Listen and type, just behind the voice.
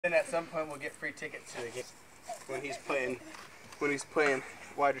Then at some point we'll get free tickets to the game when he's playing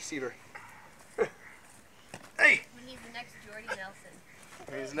wide receiver. Hey! When he's the next Jordy Nelson.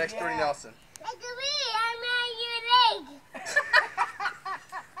 When he's the next Jordy Nelson. Look at me, I'm on your leg.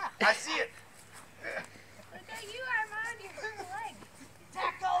 I see it. Look at you, Armand, you're on the leg.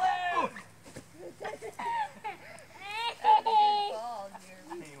 Tackle him! Balls,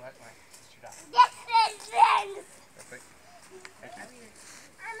 you're... He went my shirt out. Yes. Perfect.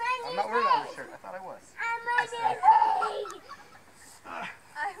 I'm I'm not wearing it on the shirt. I thought I was. I'm on your leg. I'm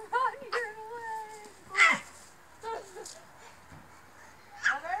on your leg.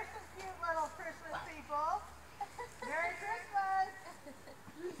 Well, there's some cute little Christmas people. Merry Christmas!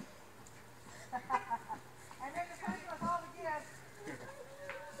 And then the person with all the gifts.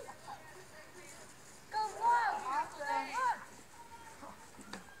 Go look. Awesome.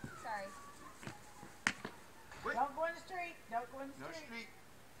 Sorry. Don't go in the street. Don't go in the No street. street.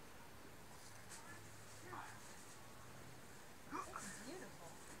 Beautiful.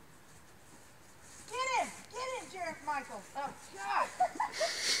 Get in, Jared Michael. Oh, God.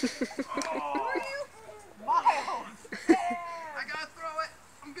 Oh. Who are you? Miles. I gotta throw it.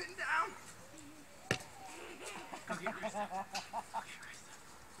 I'm getting down. Go get Krista. Go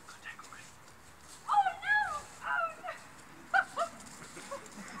tackle Krista. Oh no! Oh no!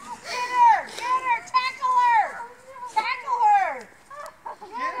 Get her, tackle her. Tackle her.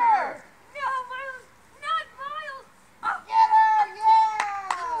 Get her. No, Miles! Not Miles! Oh. Get her, yeah.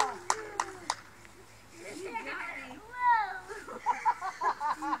 You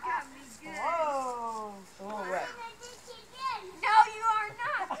got me good. Whoa. A little wet. No, you are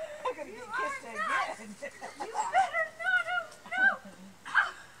not! I'm going to get kissed again. You better not! Oh, no! No!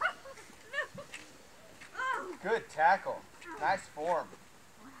 Oh. Good tackle. Nice form.